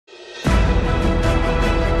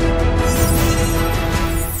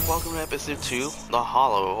episode 2, The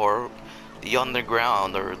Hollow, or The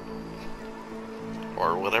Underground, or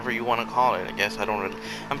whatever you want to call it. I guess I don't really...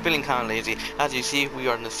 I'm feeling kind of lazy. As you see, we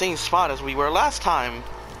are in the same spot as we were last time.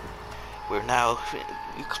 We're now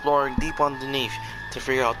exploring deep underneath to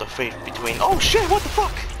figure out the fate between... Oh shit, what the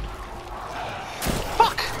fuck?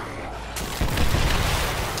 Fuck!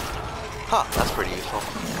 Huh, that's pretty useful.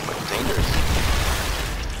 But dangerous.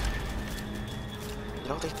 You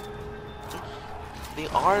know, they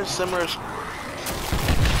are similar...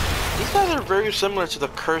 These guys are very similar to the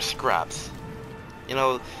cursed scraps. You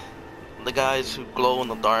know, the guys who glow in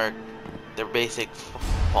the dark, their basic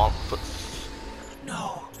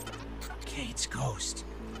No. Kate's ghost.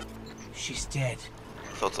 She's dead.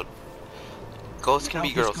 So it's a... Ghosts can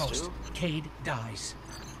be girls ghost, too? Cade dies.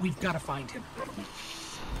 We've got to find him.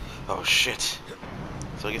 Oh shit.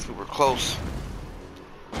 So I guess we were close.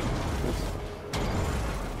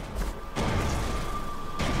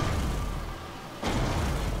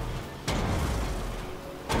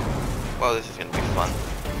 Well, this is gonna be fun.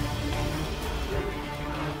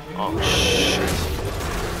 Oh shit.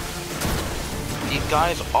 These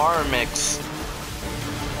guys are a mix.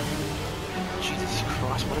 Jesus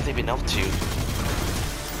Christ, what have they been up to?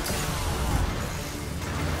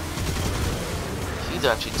 He's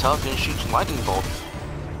actually tough and shoots lightning bolts.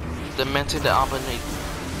 Demented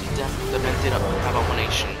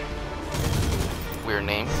abomination. Weird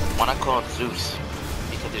name. Why not call it Zeus?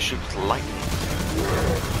 Because it shoots lightning.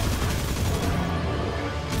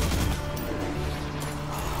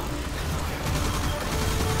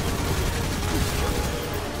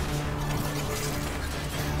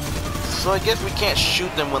 So I guess we can't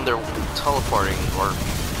shoot them when they're teleporting or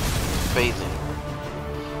phasing.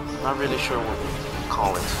 Not really sure what we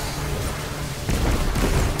call it.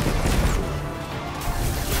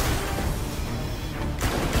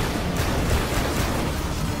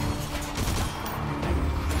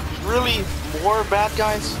 Really? More bad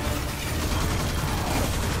guys?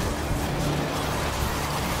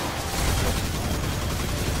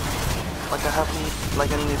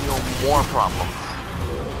 Like I need to deal with more problems.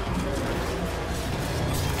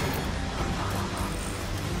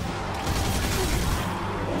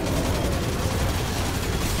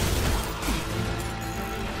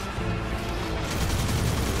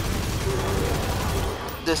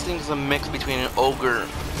 This thing's a mix between an ogre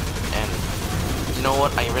and... You know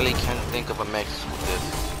what? I really can't think of a mix with this.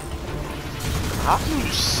 How can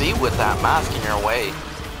you see with that mask in your way?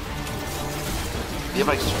 Do you have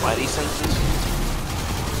like spidey senses?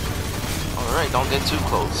 Alright, don't get too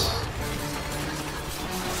close.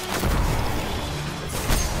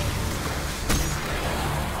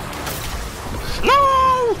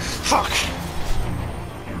 No! Fuck!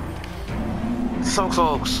 So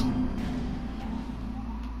close.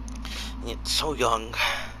 It's so young.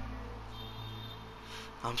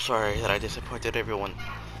 I'm sorry that I disappointed everyone.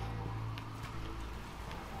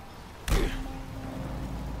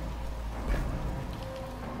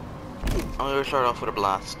 I'm gonna start off with a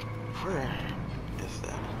blast. Where is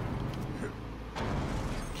that?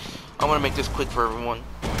 I'm gonna make this quick for everyone.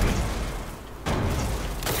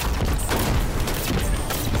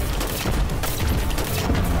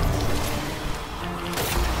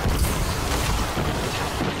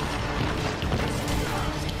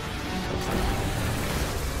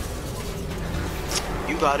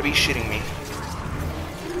 You gotta be shitting me.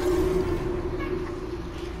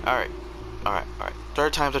 Alright.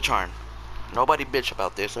 Third time's a charm. Nobody bitch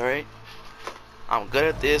about this, alright? I'm good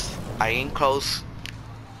at this. I ain't close.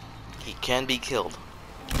 He can be killed.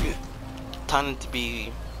 Time to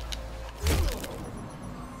be...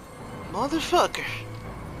 Motherfucker.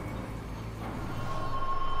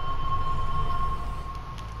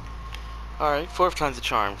 Alright, fourth time's a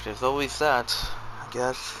charm. There's always that, I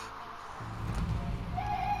guess.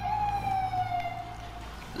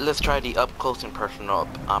 Let's try the up close and personal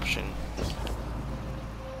option.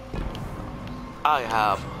 I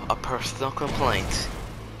have a personal complaint.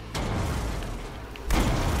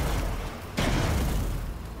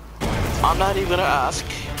 I'm not even gonna ask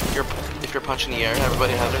if you're punching the air.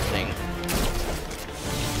 Everybody has their thing.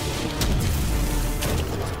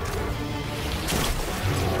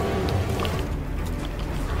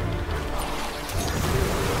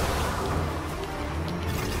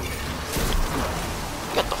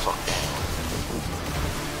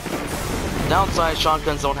 Downside,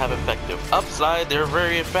 shotguns don't have effective. Upside, they're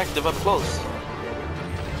very effective up close.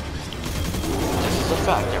 This is a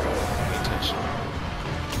fact, everyone. Pay attention.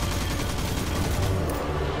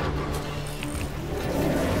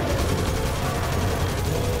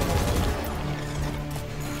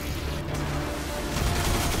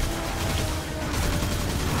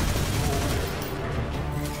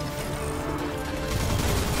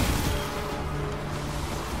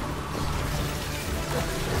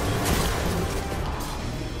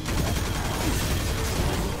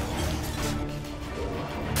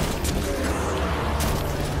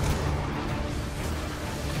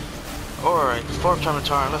 Fourth time a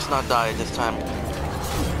charm. Let's not die this time.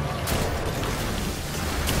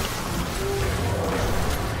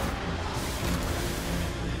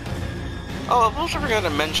 Oh, I also forgot to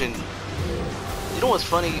mention. You know what's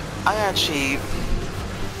funny? I actually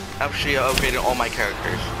upgraded all my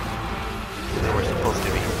characters. They were supposed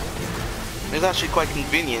to be. It's actually quite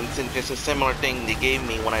convenient since it's a similar thing they gave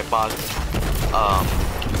me when I bought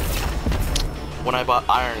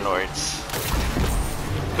Iron Lords.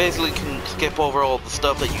 Basically, you can skip over all the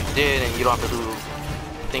stuff that you did, and you don't have to do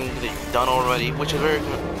things that you've done already, which is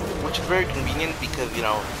very convenient because, you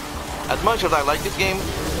know, as much as I like this game,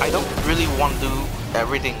 I don't really want to do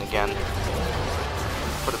everything again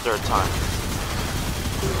for the third time.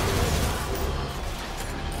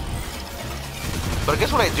 But I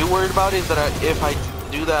guess what I do worry about is that if I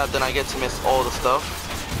do that, then I get to miss all the stuff.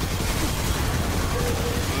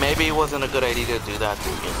 Maybe it wasn't a good idea to do that to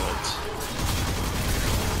begin with.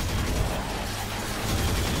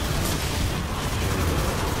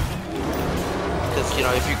 Because, you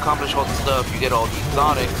know, if you accomplish all the stuff, you get all the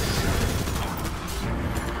exotics.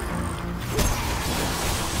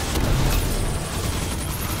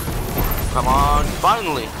 Come on,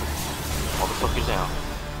 finally! All the fuckers down.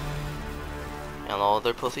 And all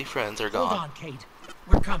their pussy friends are gone. Hold on, Kate.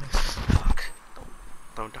 We're coming. Fuck.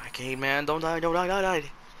 Don't die, Kate, man. Don't die, don't die.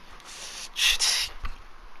 Shit.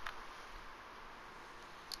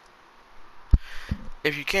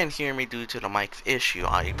 If you can't hear me due to the mic's issue,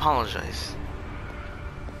 I apologize.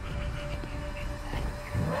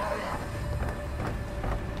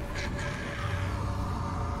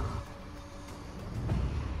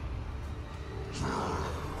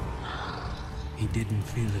 He didn't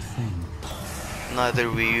feel a thing. Neither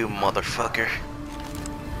will you, motherfucker.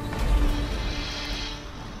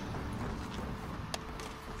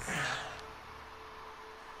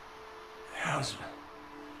 How's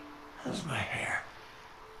my hair?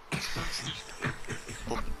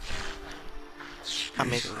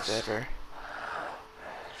 Amazing as ever.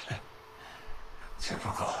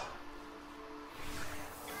 Typical.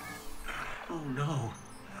 Oh no.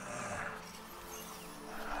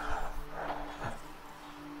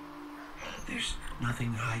 There's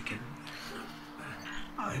nothing I can.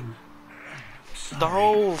 I'm sorry.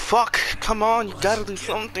 No, fuck. Come on, you gotta do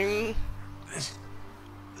something.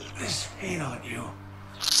 This ain't on you.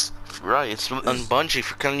 Right, it's on Bungie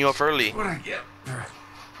for cutting you off early. What I get for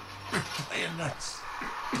playing nuts.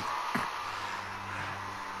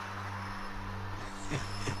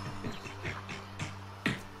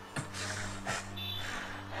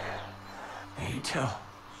 You tell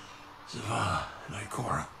Zavala and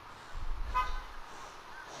Ikora.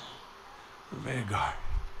 The Vanguard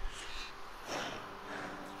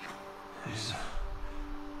is the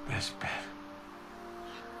best bet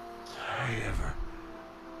I ever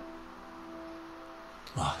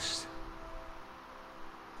lost.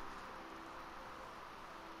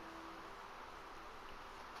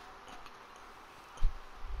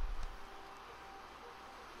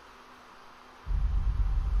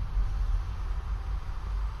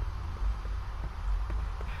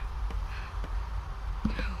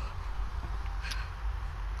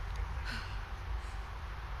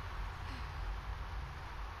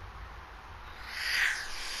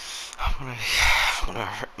 I'm gonna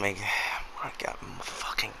make. I got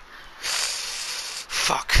fucking.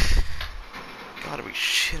 Fuck. Gotta be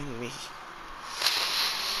shitting me.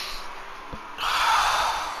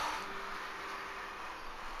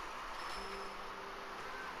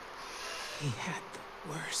 He had the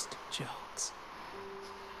worst jokes.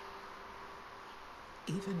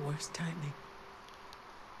 Even worse timing.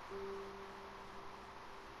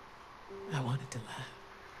 I wanted to laugh.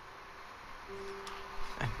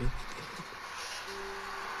 I really did.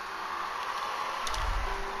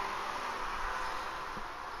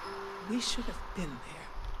 We should have been there.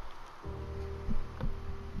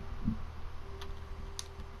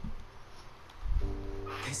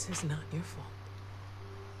 This is not your fault.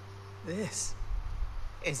 This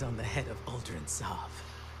is on the head of ULDERNSOV.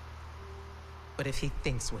 But if he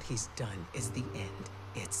thinks what he's done is the end,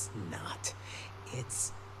 it's not.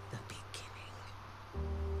 It's the beginning.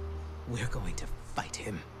 We're going to fight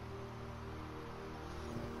him.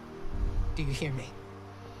 Do you hear me?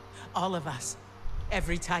 All of us,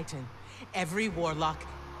 every Titan, every Warlock,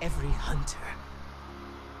 every Hunter.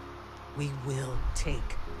 We will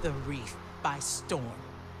take the Reef by storm.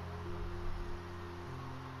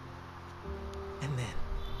 And then,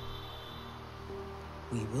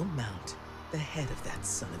 we will mount the head of that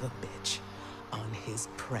son of a bitch on his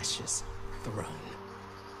precious throne.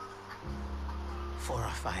 For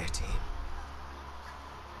our fire team.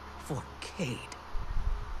 For Cade.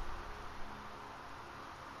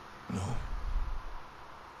 No,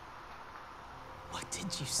 What did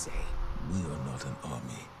you say? we are not an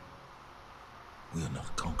army. We are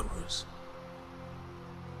not conquerors.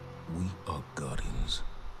 We are guardians.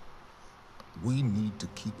 We need to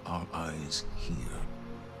keep our eyes here.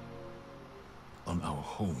 On our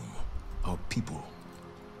home, our people,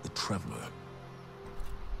 the traveler.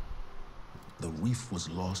 The reef was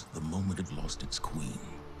lost the moment it lost its queen.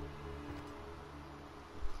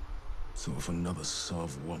 So if another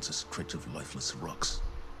Sov wants a stretch of lifeless rocks,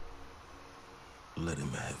 let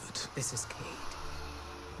him have it. This is Cade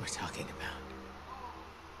we're talking about.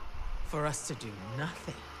 For us to do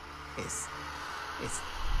nothing is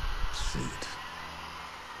Say it.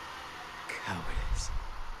 cowardice.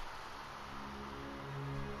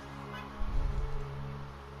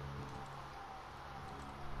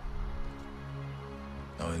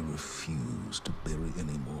 I refuse to bury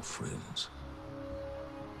any more friends.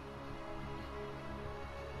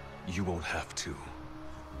 You won't have to.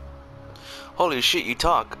 Holy shit, you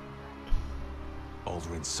talk.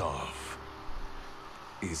 ULDERNSOV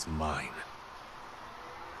is mine.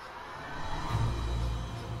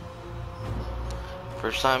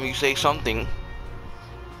 First time you say something.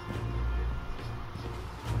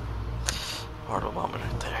 Hard of a moment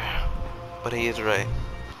right there. But he is right.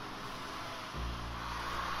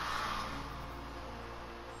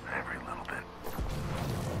 Every little bit.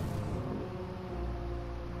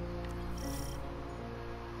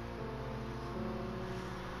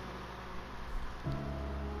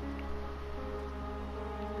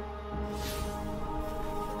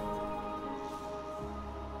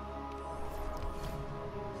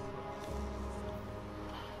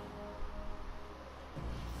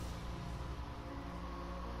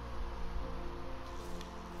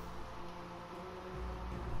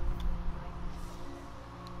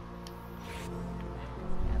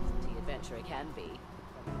 Absentee adventurer can be.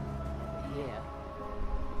 Here.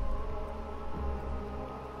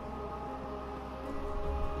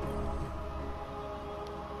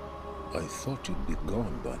 I thought you'd be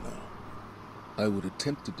gone by now. I would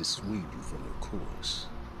attempt to dissuade you from your course,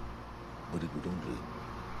 but it would only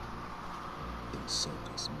insult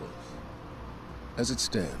us both. As it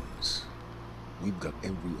stands, we've got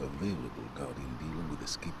every available guardian dealing with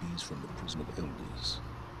escapees from the prison of elders.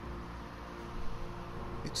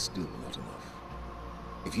 It's still not enough.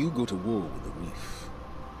 If you go to war with the reef,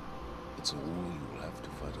 it's a war you will have to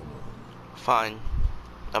fight alone. Fine.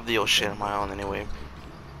 I have the old shit on my own anyway.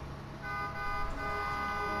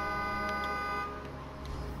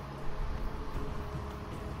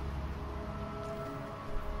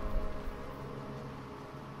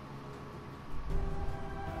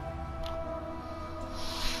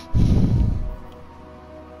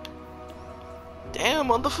 Damn,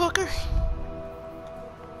 motherfucker.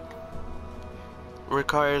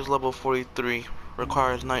 Requires level 43.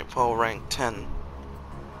 Requires Nightfall rank 10.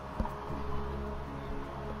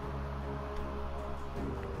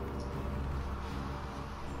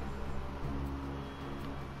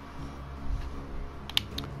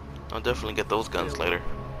 I'll definitely get those guns later.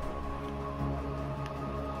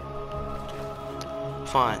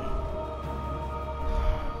 Fine.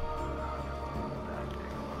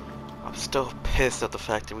 I'm still pissed at the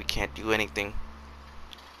fact that we can't do anything.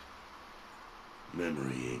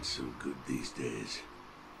 Memory ain't so good these days.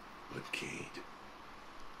 But Cade.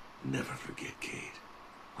 Never forget Cade.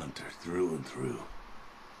 Hunter through and through.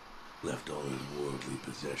 Left all his worldly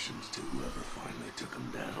possessions to whoever finally took him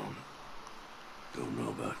down. Don't know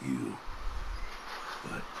about you,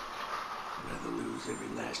 but I'd rather lose every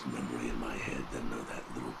last memory in my head than know that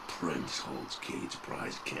little prince holds Cade's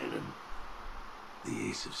prize cannon. The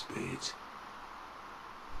Ace of Spades.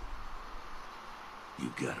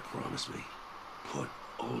 You gotta promise me. Put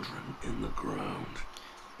Uldren in the ground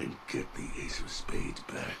and get the Ace of Spades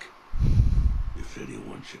back. If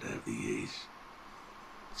anyone should have the ace,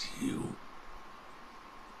 it's you.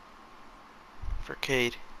 For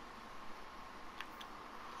Cade.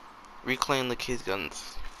 Reclaim the kid's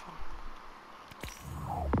guns.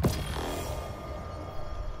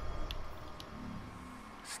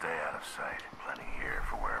 Stay out of sight. Plenty here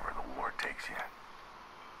for wherever the war takes you.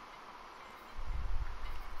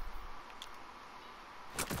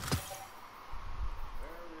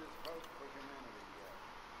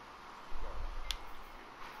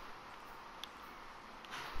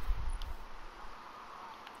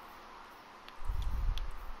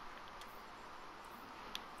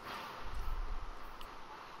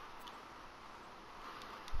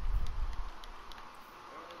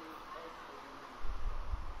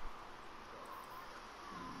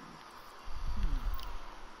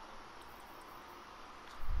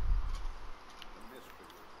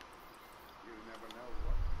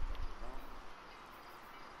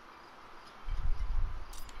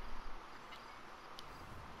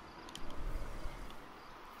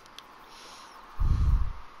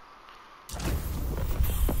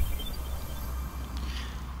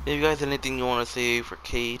 If you guys have anything you want to say for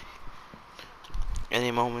Cade,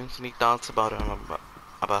 any moments, any thoughts about him,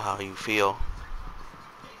 about how you feel,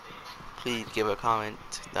 please give a comment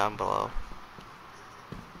down below.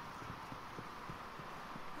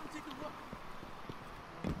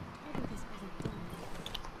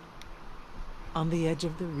 On the edge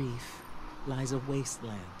of the reef lies a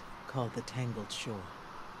wasteland called the Tangled Shore.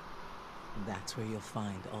 That's where you'll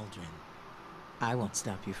find Aldrin. I won't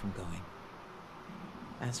stop you from going.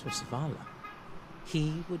 As for Zavala,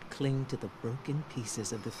 he would cling to the broken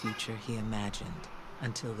pieces of the future he imagined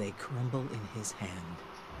until they crumble in his hand.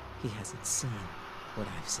 He hasn't seen what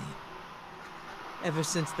I've seen. Ever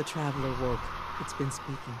since the Traveler woke, it's been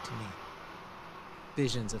speaking to me.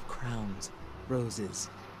 Visions of crowns, roses,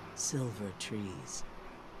 silver trees,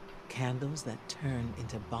 candles that turn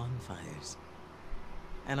into bonfires.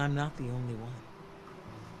 And I'm not the only one.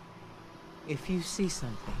 If you see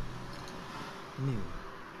something new,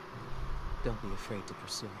 don't be afraid to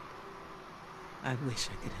pursue it. I wish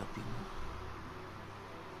I could help you more.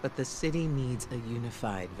 But the city needs a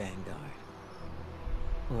unified vanguard.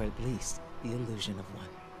 Or at least the illusion of one.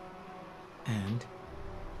 And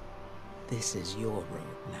this is your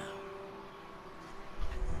road now.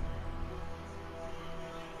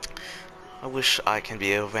 I wish I can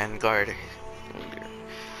be a vanguard.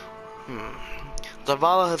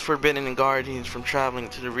 Zavala has forbidden Guardians from traveling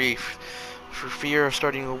to the reef for fear of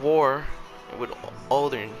starting a war with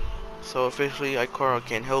Aldrin. So officially, Ikora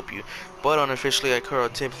can't help you, but unofficially,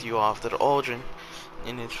 Ikora tips you off that Aldrin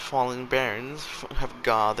and his fallen barons have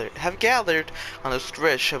gathered on a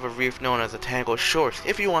stretch of a reef known as the Tangled Shores.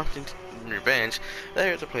 If you want revenge,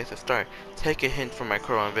 there's a place to start. Take a hint from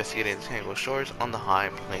Ikora investigating the Tangled Shores on the High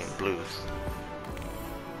Plain Blues.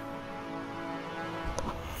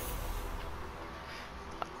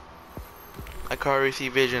 Ikara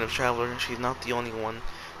received vision of Traveler, and she's not the only one.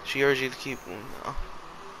 She urges you to keep...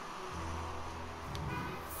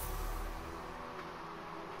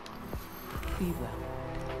 Be well.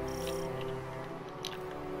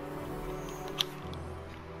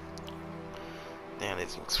 Damn, it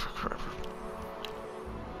takes forever.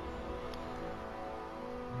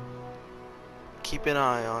 Keep an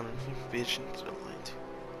eye on visions of light.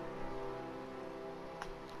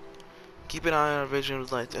 Keep an eye on visions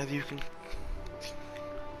of light, as you can...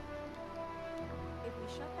 If we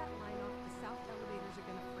shut that line off, the south elevators are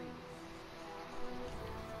gonna freeze.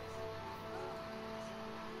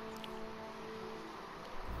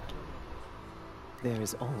 There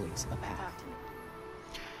is always a path.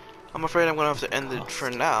 I'm afraid I'm gonna have to end it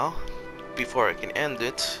for now. Before I can end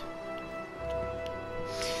it.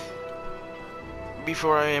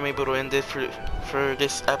 Before I am able to end it for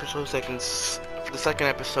this episode, for the second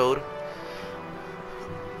episode,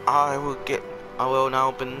 I will now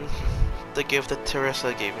open the gift that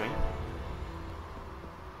Teresa gave me.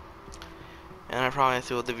 And I promise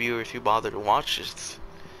to the viewers who bother to watch this,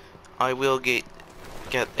 I will get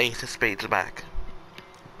Ace of Spades back.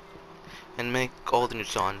 And make Aldrin's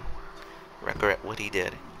son regret what he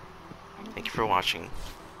did. Thank you for watching.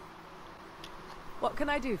 What can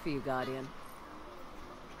I do for you, Guardian?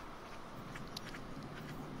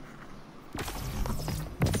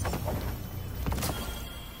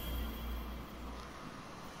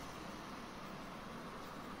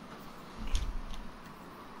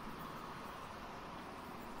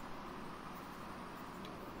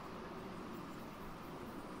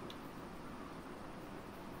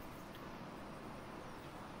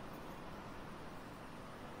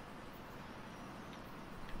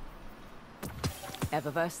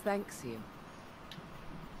 Eververse thanks you.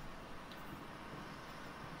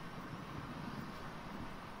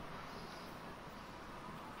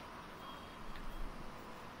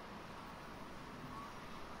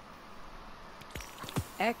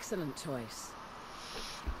 Excellent choice.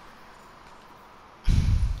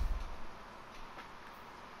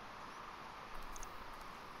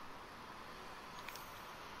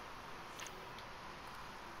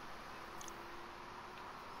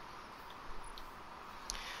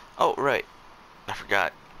 Oh, right. I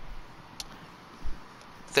forgot.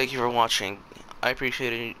 Thank you for watching. I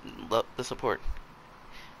appreciate the support.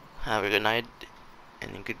 Have a good night,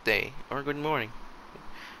 and a good day, or good morning,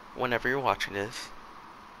 whenever you're watching this.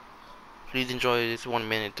 Please enjoy this 1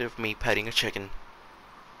 minute of me petting a chicken,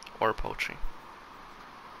 or poultry.